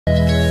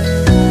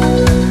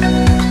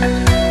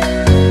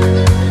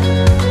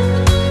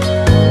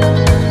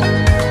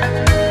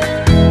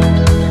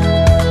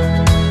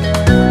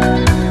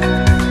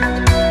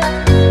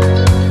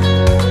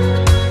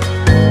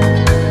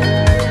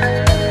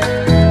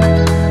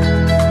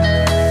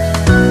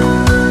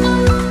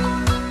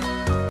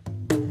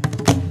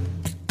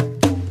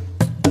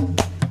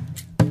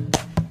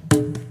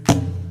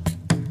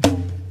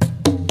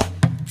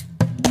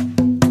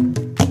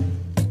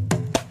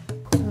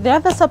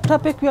Another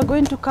subtopic we are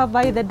going to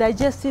cover is the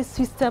digestive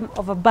system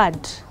of a bird.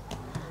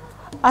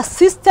 A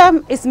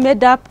system is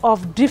made up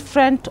of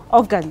different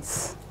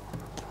organs.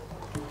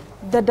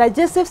 The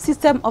digestive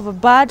system of a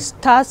bird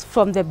starts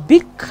from the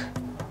beak,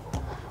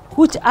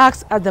 which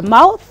acts as the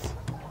mouth.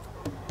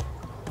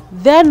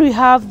 Then we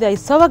have the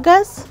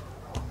esophagus,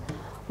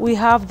 we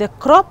have the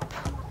crop,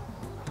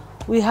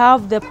 we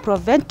have the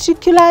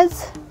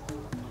proventriculars,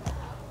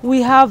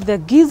 we have the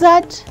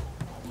gizzard,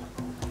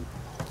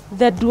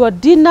 the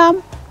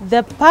duodenum,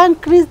 the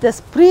pancreas, the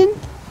spleen,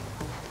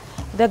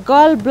 the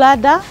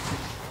gallbladder,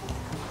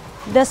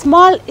 the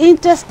small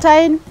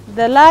intestine,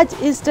 the large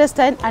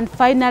intestine, and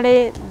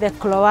finally the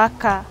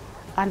cloaca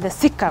and the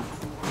cecum.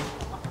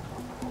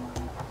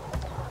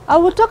 I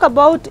will talk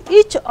about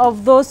each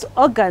of those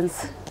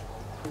organs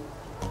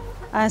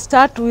and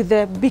start with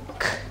the beak.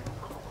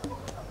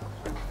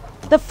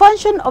 The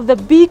function of the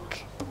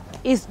beak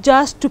is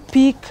just to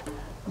pick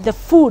the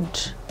food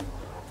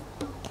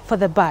for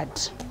the bird.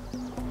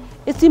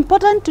 It's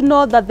important to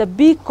know that the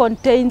beak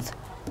contains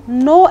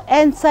no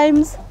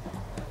enzymes,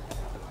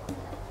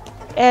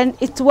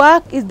 and its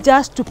work is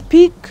just to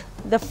pick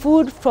the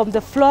food from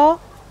the floor,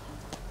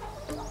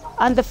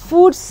 and the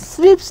food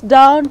slips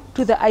down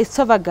to the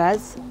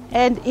esophagus,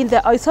 and in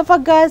the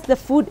esophagus the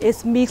food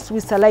is mixed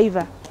with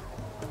saliva.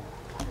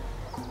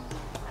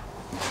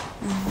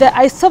 The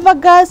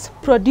esophagus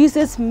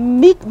produces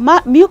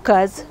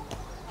mucus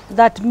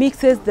that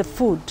mixes the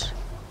food.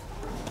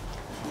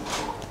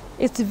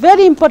 It's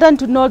very important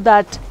to know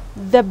that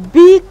the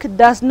beak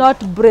does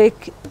not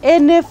break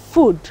any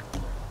food.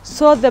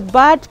 So the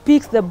bird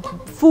picks the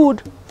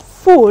food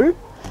full,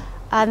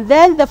 and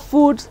then the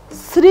food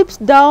slips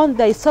down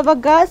the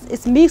esophagus,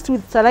 is mixed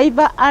with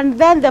saliva, and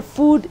then the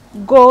food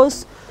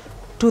goes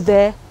to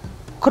the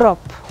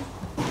crop.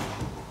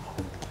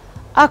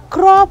 A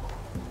crop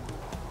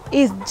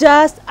is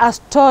just a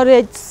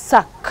storage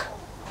sac.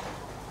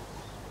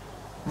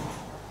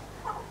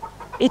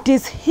 It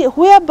is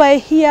whereby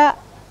here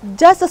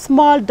just a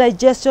small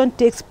digestion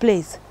takes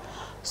place.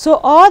 So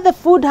all the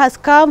food has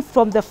come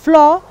from the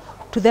floor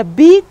to the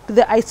beak,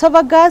 the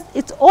esophagus.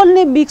 It's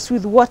only mixed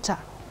with water.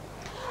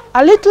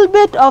 A little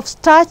bit of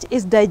starch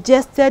is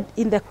digested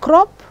in the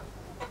crop,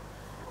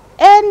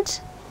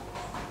 and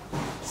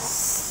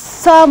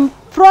some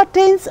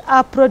proteins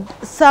are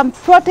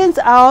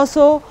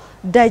also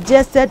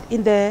digested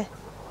in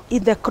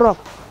the crop,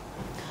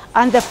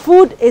 and the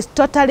food is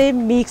totally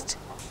mixed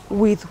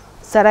with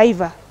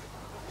saliva.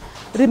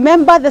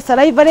 Remember, the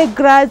salivary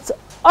glands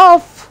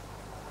of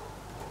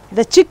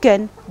the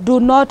chicken do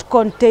not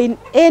contain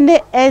any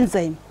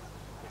enzyme.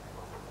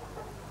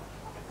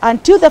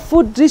 Until the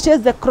food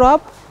reaches the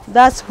crop,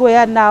 that's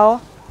where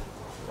now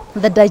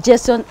the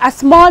digestion, a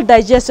small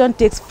digestion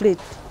takes place.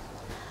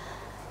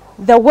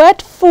 The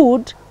wet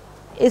food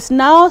is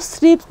now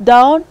stripped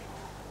down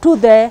to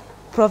the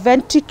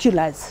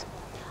proventriculars.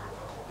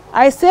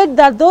 I said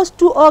that those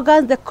two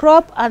organs, the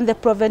crop and the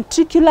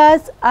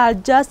proventriculars, are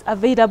just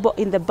available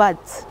in the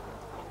birds.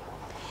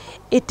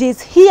 It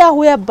is here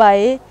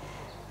whereby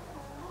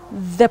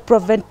the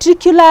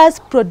proventriculars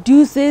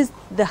produces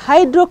the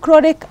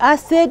hydrochloric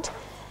acid,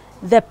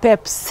 the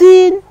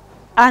pepsin,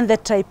 and the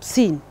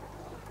trypsin.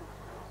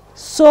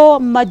 So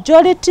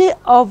majority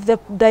of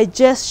the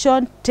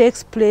digestion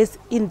takes place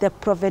in the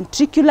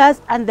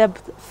proventriculars, and the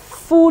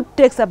food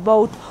takes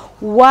about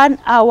 1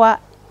 hour,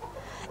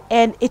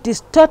 and it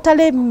is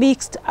totally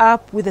mixed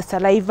up with the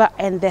saliva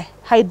and the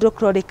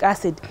hydrochloric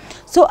acid.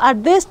 So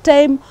at this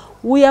time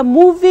we are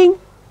moving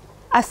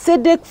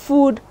acidic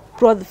food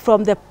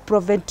from the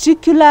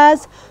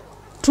proventriculars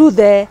to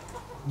the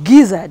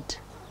gizzard.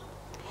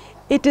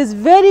 It is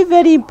very,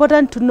 very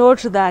important to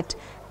note that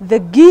the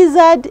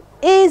gizzard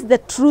is the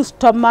true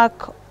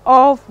stomach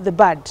of the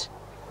bird.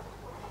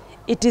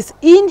 It is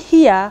in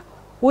here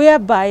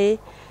whereby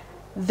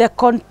the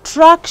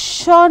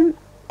contraction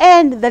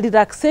and the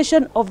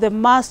relaxation of the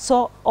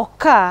muscle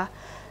occur,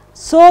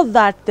 so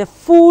that the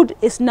food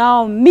is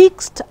now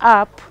mixed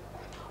up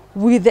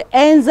with the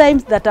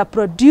enzymes that are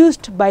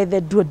produced by the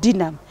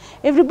duodenum.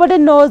 Everybody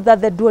knows that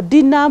the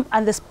duodenum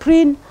and the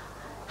spleen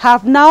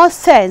have now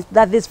sensed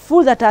that this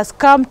food that has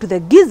come to the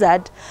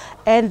gizzard,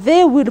 and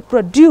they will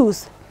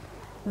produce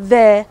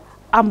the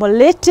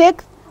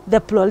amylolytic,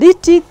 the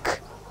prolytic,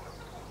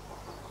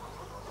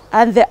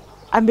 and the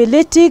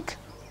amylolytic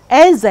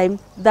enzyme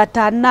that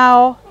are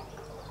now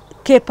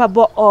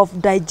capable of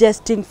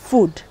digesting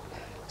food.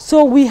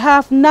 So we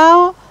have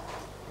now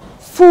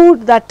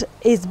food that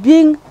is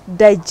being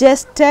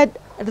digested,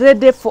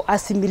 ready for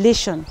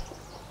assimilation.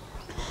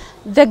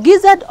 The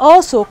gizzard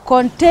also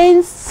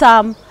contains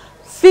some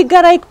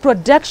figure-like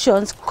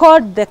productions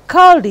called the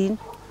kaolin,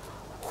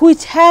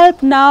 which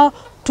help now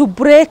to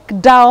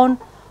break down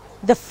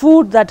the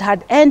food that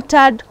had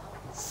entered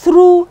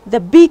through the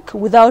beak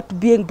without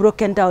being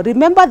broken down.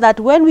 Remember that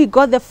when we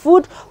got the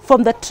food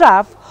from the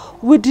trough,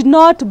 we did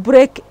not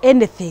break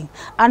anything.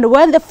 And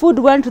when the food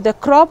went to the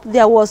crop,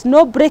 there was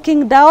no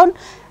breaking down.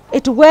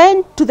 It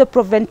went to the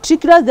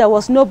proventriculars, there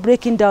was no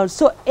breaking down.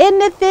 So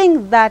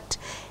anything that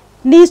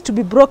needs to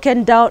be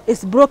broken down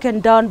is broken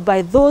down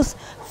by those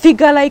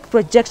figure-like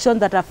projections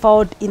that are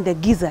found in the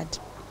gizzard.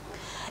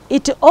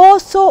 It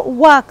also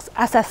works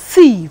as a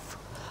sieve,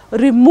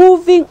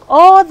 removing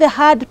all the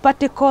hard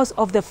particles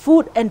of the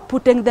food and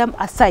putting them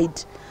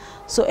aside.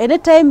 So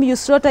anytime you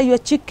slaughter your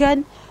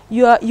chicken,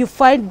 you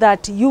find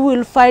that you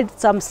will find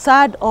some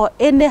sad or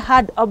any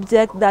hard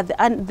object that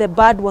the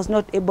bird was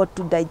not able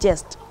to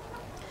digest.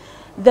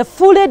 The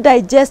fully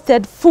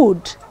digested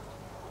food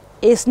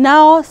is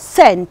now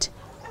sent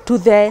to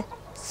the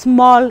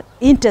small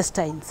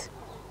intestines.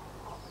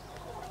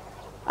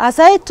 As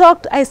I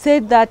talked, I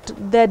said that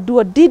the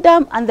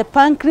duodenum and the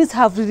pancreas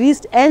have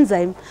released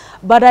enzyme,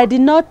 but I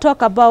did not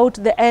talk about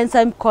the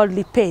enzyme called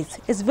lipase.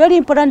 It's very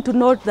important to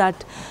note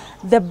that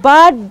the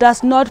bird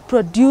does not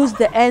produce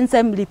the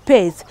enzyme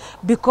lipase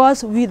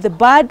because the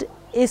bird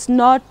is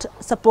not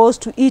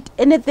supposed to eat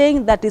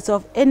anything that is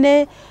of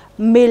any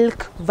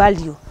milk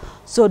value.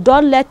 So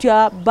don't let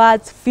your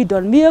birds feed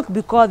on milk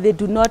because they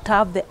do not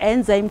have the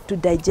enzyme to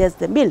digest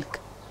the milk.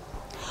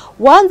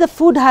 Once the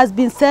food has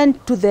been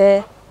sent to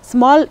the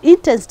small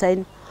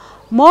intestine,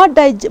 more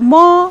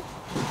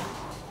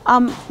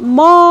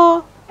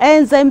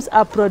enzymes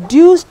are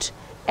produced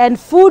and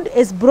food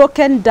is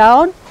broken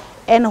down,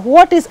 and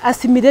what is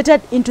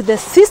assimilated into the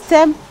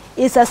system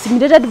is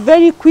assimilated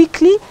very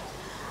quickly,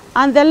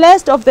 and the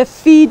rest of the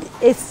feed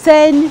is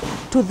sent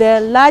to the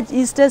large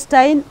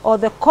intestine or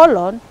the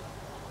colon,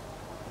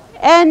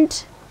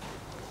 and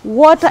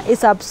water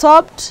is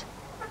absorbed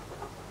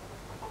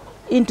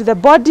into the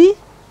body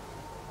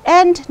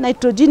and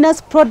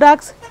nitrogenous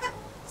products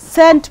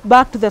sent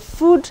back to the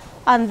food,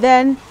 and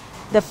then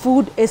the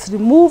food is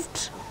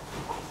removed.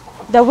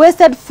 The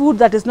wasted food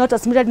that is not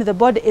assimilated in the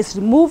body is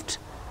removed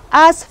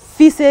as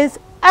feces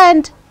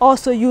and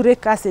also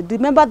uric acid.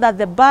 Remember that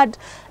the bird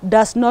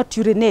does not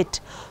urinate.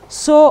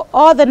 So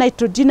all the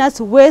nitrogenous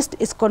waste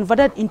is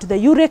converted into the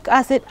uric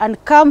acid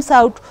and comes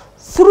out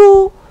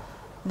through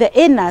the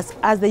anus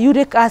as the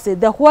uric acid,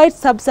 the white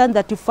substance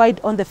that you find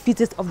on the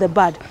feces of the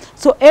bird.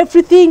 So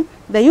everything,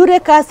 the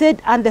uric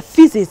acid and the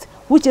feces,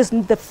 which is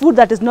the food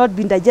that has not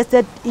been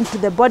digested into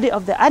the body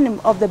of the animal,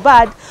 of the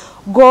bird,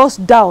 goes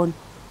down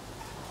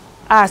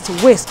as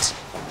waste.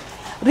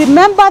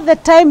 Remember, the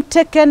time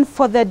taken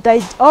for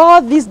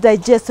all this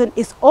digestion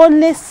is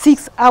only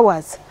 6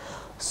 hours.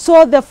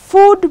 So the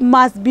food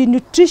must be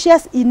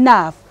nutritious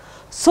enough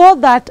so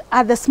that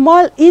at the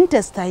small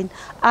intestine,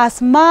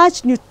 as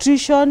much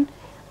nutrients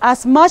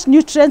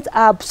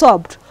are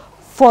absorbed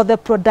for the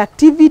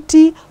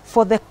productivity,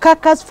 for the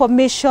carcass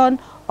formation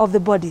of the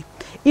body.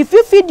 If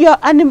you feed your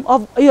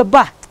your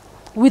bird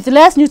with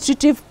less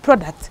nutritive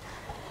products,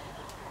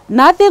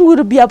 nothing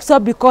will be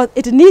absorbed because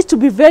it needs to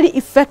be very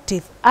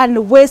effective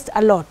and waste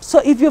a lot. So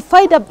if you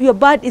find that your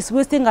bird is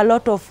wasting a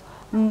lot of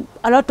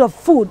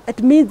food,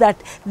 it means that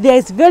there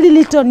is very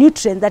little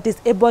nutrient that is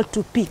able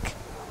to pick.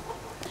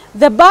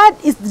 The bird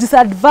is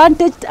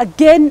disadvantaged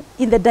again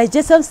in the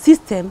digestion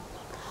system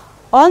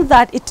on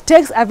that it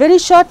takes a very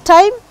short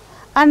time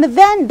and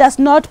then does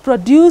not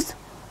produce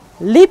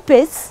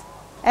lipase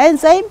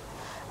enzyme,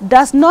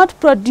 does not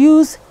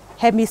produce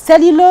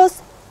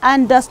hemicellulose,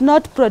 and does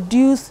not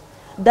produce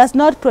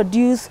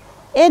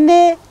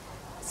any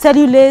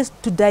cellulase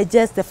to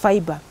digest the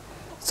fiber.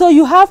 So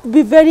you have to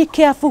be very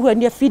careful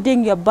when you're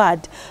feeding your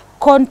bird.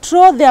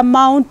 Control the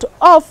amount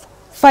of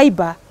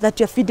fiber that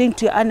you're feeding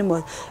to your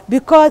animals,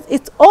 because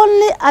it's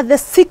only at the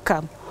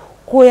cecum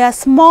where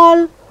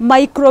small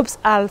microbes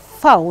are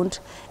found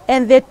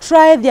and they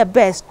try their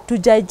best to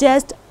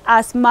digest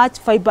as much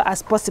fiber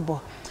as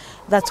possible.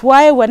 That's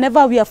why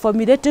whenever we are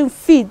formulating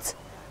feeds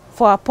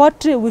for our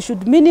poultry, we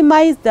should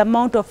minimize the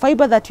amount of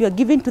fiber that we are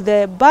giving to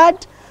the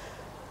bird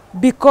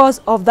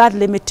because of that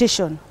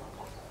limitation.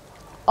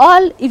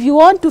 If you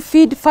want to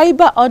feed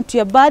fiber onto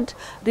your bird,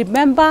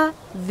 remember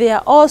there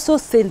are also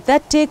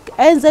synthetic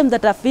enzymes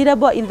that are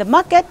available in the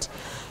market.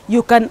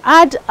 You can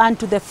add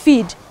onto the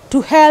feed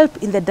to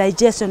help in the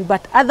digestion,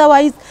 but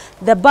otherwise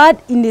the bird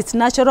in its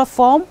natural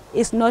form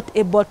is not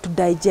able to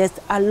digest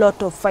a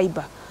lot of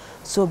fiber.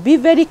 So be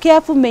very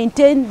careful,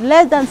 maintain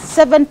less than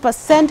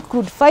 7%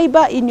 crude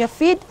fiber in your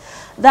feed,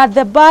 that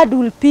the bird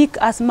will pick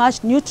as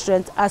much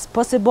nutrients as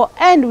possible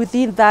and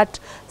within that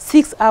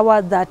 6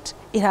 hours that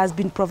it has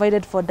been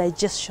provided for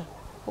digestion.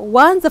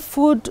 Once the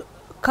food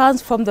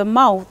comes from the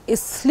mouth, it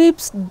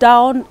slips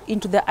down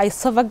into the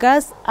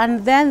esophagus,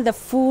 and then the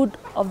food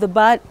of the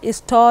bird is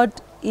stored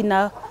in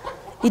a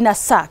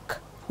sac,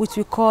 which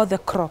we call the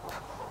crop.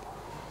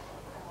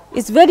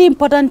 It's very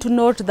important to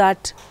note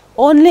that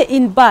only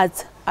in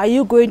birds are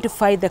you going to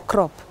find the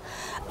crop.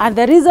 And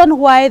the reason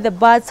why the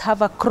birds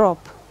have a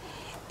crop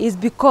is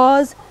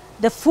because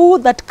the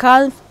food that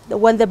comes,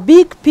 when the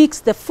beak picks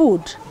the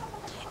food,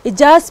 it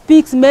just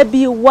picks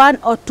maybe 1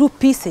 or 2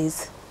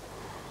 pieces.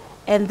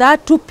 And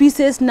that 2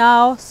 pieces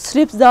now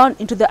slips down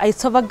into the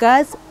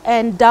esophagus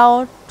and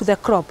down to the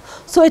crop.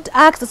 So it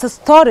acts as a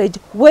storage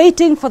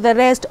waiting for the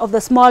rest of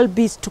the small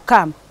beasts to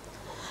come.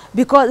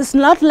 because it's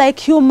not like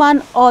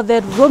human or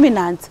the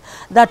ruminants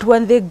that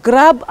when they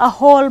grab a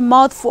whole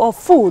mouthful of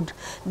food,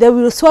 they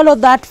will swallow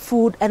that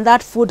food, and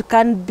that food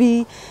can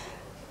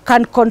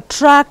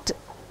contract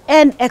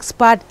and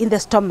expand in the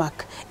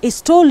stomach.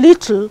 It's so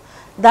little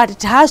that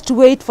it has to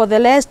wait for the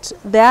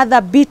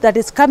other bit that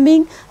is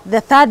coming,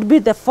 the third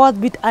bit, the fourth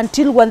bit,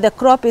 until when the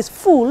crop is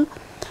full,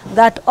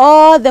 that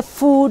all the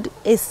food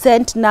is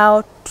sent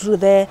now to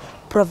the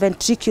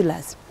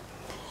proventriculars.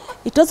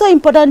 It's also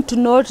important to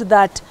note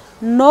that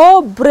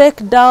no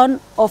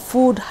breakdown of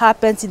food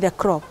happens in the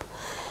crop.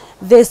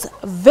 There's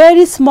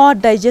very small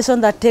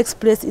digestion that takes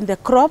place in the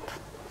crop.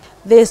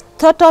 There's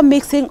total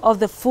mixing of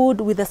the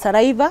food with the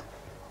saliva,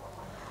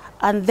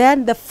 and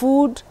then the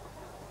food,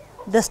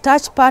 the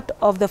starch part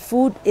of the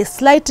food is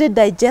slightly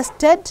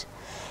digested,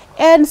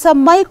 and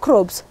some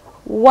microbes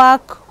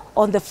work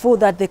on the food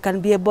that they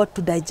can be able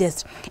to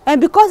digest. And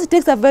because it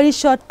takes a very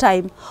short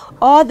time,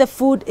 all the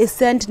food is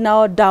sent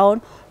now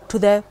down to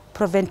the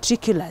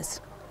proventriculars,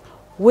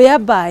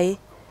 whereby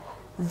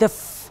the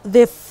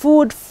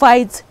food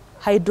fights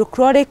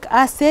hydrochloric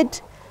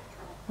acid,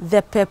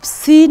 the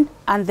pepsin,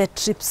 and the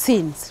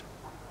trypsins.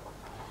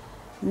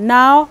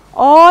 Now,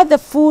 all the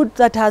food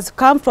that has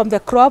come from the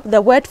crop, the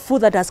wet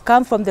food that has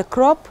come from the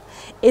crop,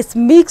 is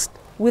mixed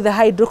with the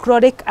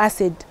hydrochloric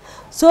acid.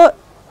 So,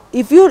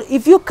 if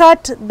you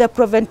cut the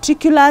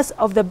proventriculars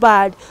of the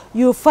bird,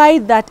 you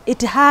find that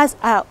it has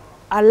a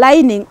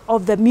lining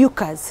of the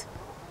mucus.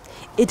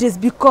 It is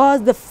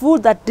because the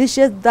food that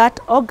dishes that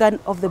organ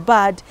of the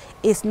bird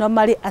is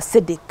normally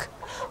acidic.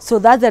 So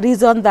that's the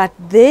reason that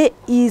there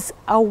is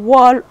a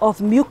wall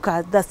of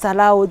mucus that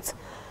surrounds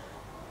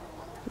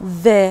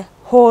the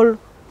whole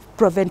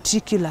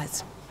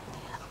proventriculars.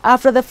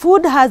 After the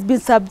food has been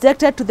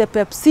subjected to the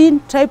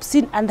pepsin,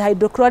 trypsin, and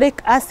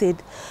hydrochloric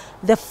acid,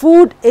 the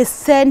food is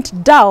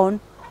sent down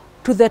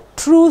to the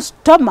true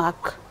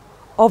stomach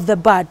of the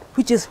bird,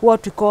 which is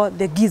what we call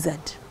the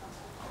gizzard.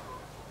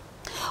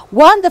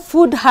 Once the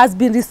food has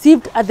been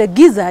received at the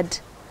gizzard,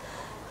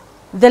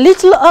 the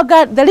little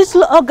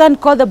organ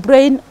called the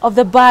brain of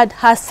the bird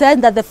has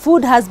sent that the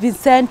food has been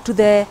sent to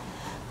the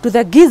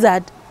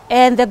gizzard,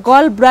 and the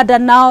gallbladder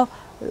now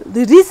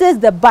releases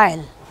the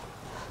bile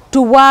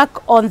to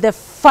work on the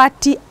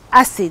fatty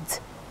acids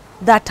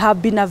that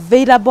have been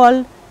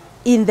available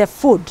in the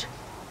food.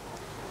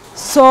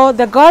 So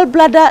the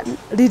gallbladder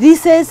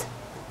releases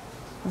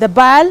the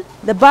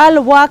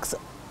bile works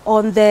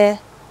on the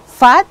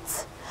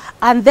fats,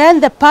 and then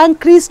the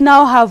pancreas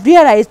now have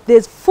realized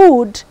there's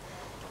food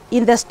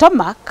in the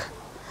stomach,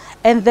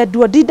 and the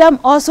duodenum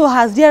also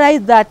has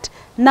realized that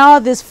now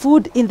there's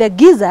food in the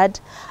gizzard,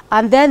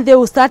 and then they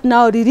will start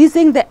now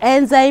releasing the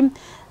enzyme,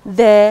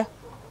 the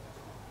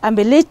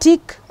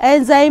amylytic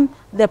enzyme,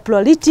 the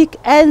prolytic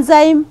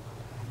enzyme,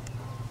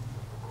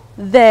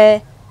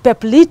 the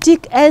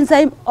peptidic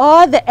enzyme.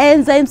 All the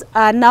enzymes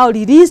are now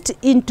released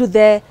into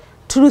the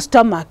true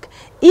stomach.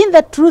 In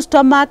the true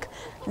stomach,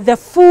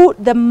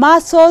 the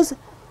muscles,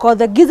 because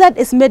the gizzard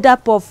is made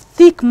up of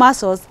thick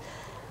muscles,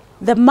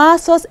 the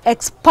muscles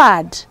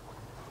expand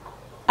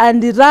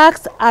and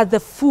relax as the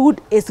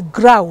food is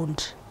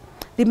ground.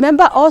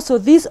 Remember also,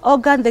 this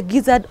organ, the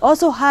gizzard,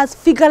 also has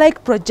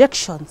figure-like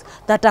projections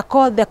that are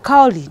called the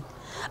kaolin,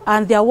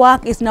 and their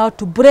work is now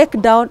to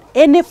break down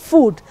any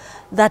food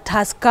that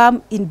has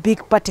come in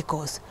big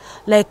particles.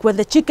 Like when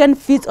the chicken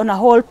feeds on a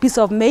whole piece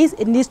of maize,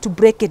 it needs to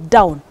break it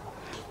down.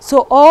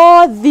 So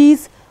all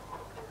these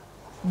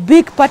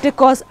big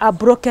particles are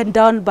broken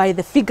down by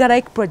the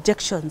figure-like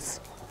projections.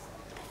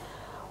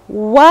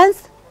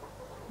 Once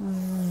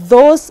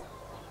those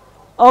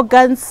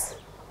organs,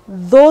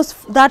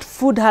 that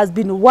food has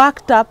been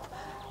worked up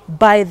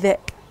by the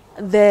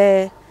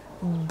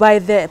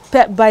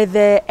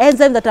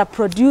enzymes that are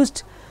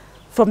produced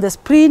from the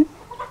spleen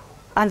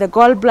and the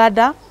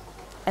gallbladder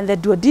and the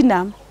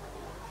duodenum,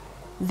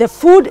 the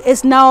food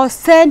is now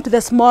sent to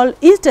the small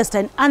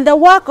intestine, and the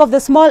work of the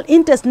small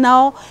intestine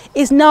now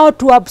is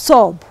to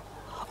absorb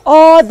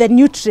all the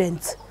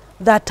nutrients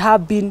that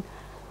have been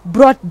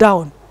brought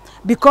down.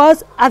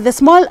 Because at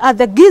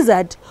the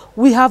gizzard,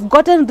 we have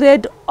gotten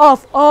rid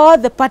of all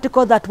the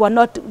particles that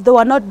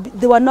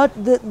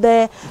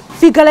the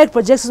figure-like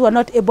projections were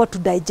not able to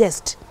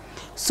digest.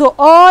 So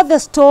all the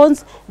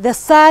stones, the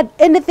sad,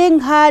 anything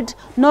hard,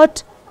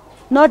 not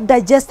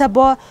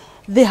digestible,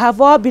 they have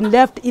all been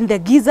left in the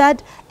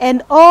gizzard,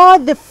 and all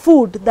the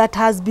food that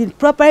has been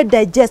properly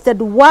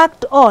digested,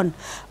 worked on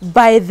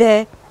by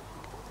the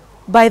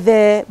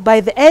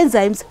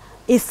enzymes,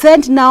 is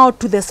sent now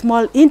to the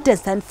small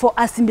intestine for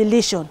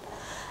assimilation.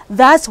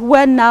 That's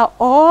when now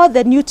all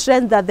the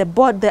nutrients that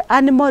the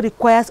animal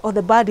requires or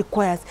the bird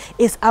requires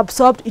is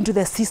absorbed into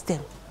the system.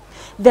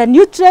 The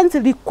nutrients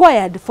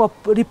required for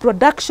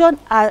reproduction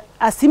are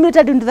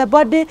assimilated into the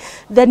body.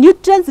 The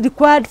nutrients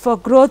required for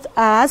growth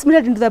are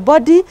assimilated into the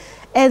body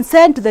and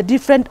sent to the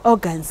different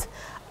organs.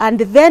 And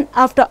then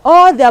after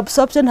all the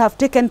absorption have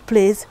taken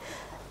place,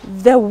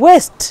 the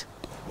waste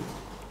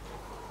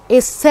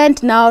is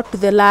sent now to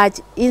the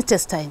large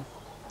intestine.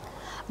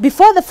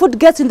 Before the food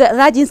gets in the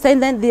large intestine,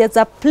 then there's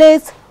a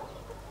place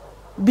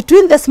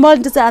between the small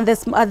intestine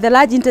and the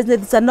large intestine,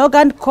 there's an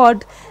organ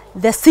called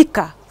the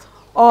ceca,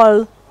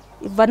 or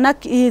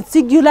in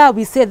singular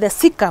we say the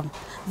cecum.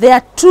 There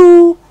are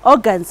two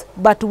organs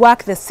but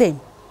work the same.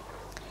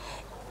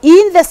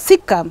 In the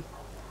cecum,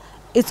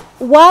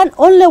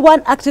 only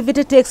one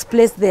activity takes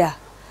place there.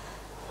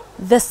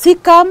 The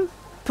cecum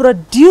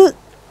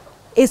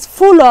is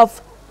full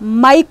of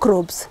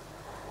microbes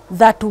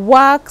that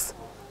works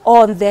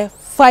on the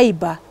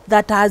fiber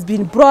that has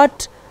been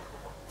brought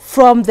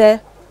from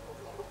the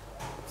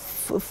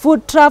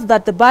food trough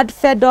that the bird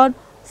fed on,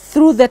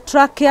 through the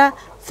trachea,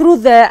 through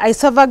the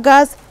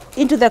esophagus,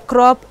 into the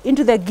crop,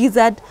 into the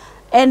gizzard,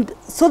 and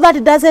so that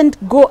it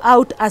doesn't go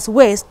out as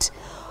waste,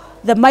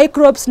 the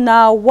microbes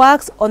now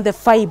works on the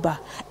fiber.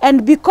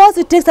 And because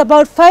it takes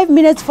about 5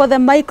 minutes for the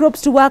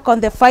microbes to work on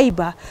the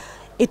fiber,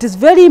 it is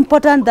very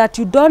important that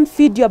you don't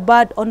feed your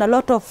bird on a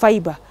lot of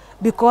fiber,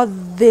 because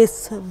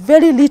there's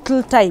very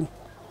little time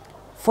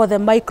for the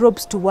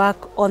microbes to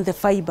work on the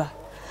fiber.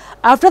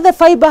 After the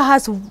fiber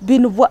has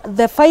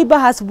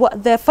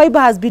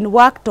been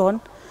worked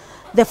on,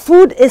 the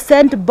food is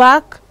sent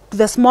back to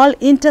the small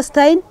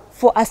intestine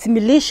for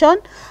assimilation,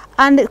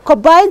 and it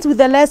combines with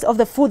the rest of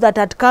the food that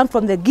had come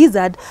from the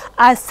gizzard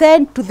are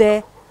sent to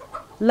the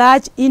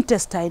large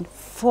intestine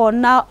for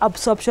now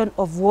absorption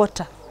of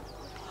water.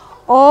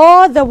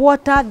 All the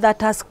water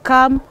that has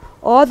come,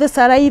 all the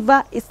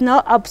saliva is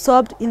now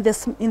absorbed in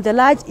the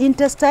large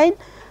intestine,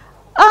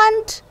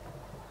 and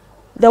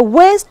the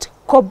waste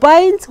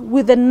combines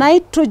with the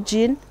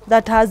nitrogen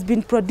that has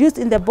been produced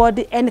in the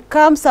body and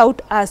comes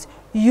out as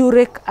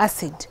uric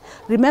acid.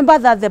 Remember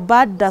that the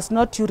bird does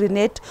not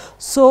urinate,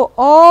 so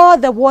all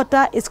the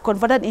water is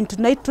converted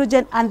into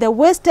nitrogen, and the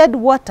wasted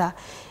water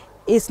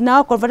is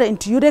now converted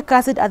into uric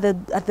acid at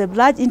the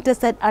large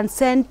intestine and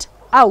sent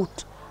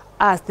out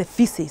as the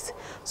feces.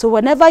 So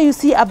whenever you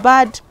see a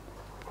bird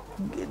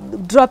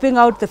dropping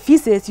out the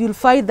feces, you'll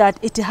find that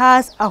it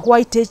has a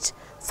whitish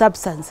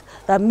substance.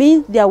 That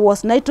means there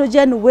was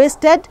nitrogen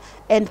wasted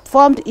and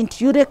formed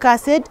into uric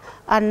acid,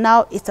 and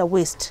now it's a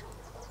waste.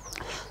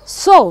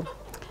 So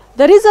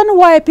the reason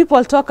why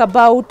people talk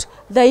about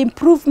the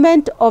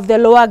improvement of the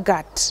lower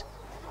gut,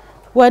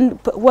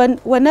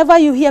 whenever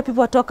you hear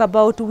people talk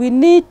about we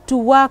need to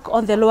work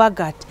on the lower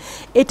gut,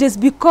 it is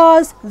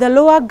because the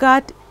lower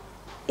gut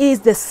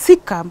is the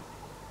cecum,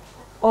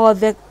 or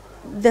the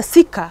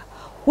ceca,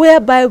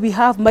 whereby we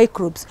have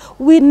microbes.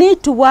 We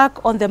need to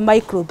work on the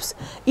microbes.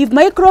 If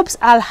microbes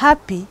are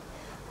happy,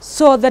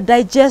 so the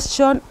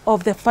digestion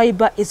of the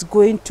fiber is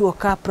going to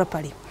occur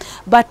properly.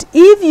 But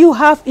if you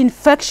have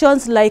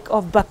infections like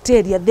of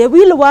bacteria, they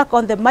will work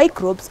on the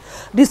microbes,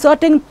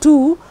 resulting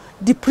to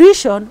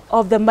depletion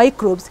of the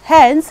microbes.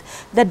 Hence,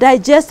 the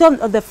digestion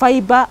of the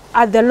fiber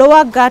at the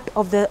lower gut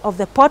of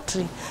the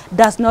poultry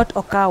does not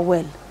occur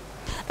well.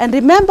 And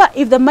remember,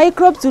 if the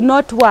microbes do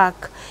not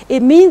work,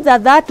 it means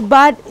that that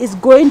bird is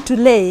going to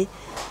lay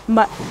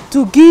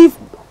to give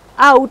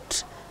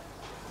out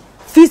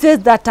feces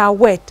that are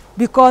wet,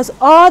 because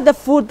all the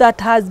food that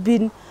has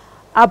been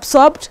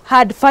absorbed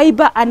had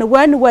fiber, and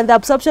when the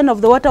absorption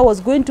of the water was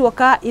going to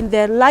occur in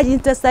the large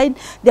intestine,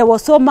 there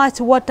was so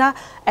much water,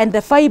 and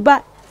the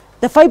fiber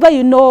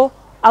you know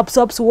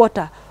absorbs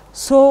water.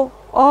 So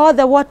all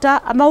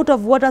the amount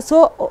of water,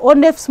 so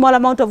only a small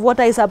amount of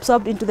water is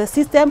absorbed into the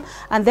system,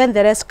 and then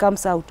the rest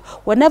comes out.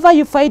 Whenever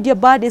you find your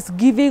bird is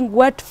giving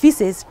wet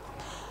feces,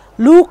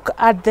 look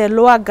at the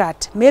lower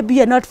gut. Maybe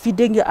you're not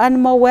feeding your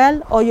animal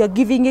well, or you're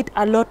giving it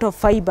a lot of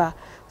fiber,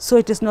 so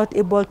it is not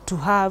able to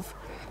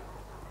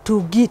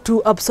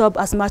absorb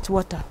as much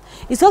water.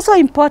 It's also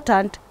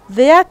important,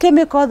 there are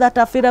chemicals that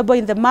are available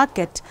in the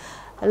market,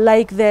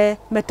 like the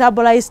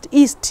metabolized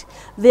yeast.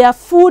 They are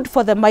food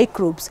for the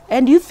microbes,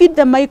 and you feed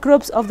the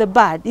microbes of the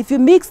bird. If you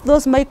mix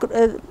those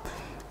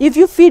if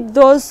you feed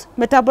those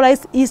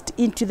metabolized yeast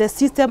into the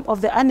system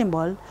of the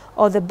animal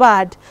or the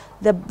bird,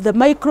 the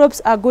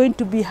microbes are going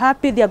to be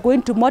happy. They are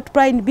going to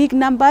multiply in big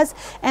numbers,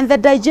 and the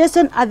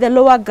digestion at the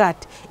lower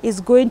gut is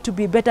going to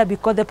be better,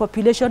 because the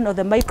population of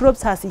the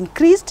microbes has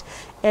increased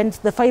and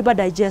the fiber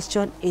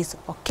digestion is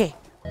okay.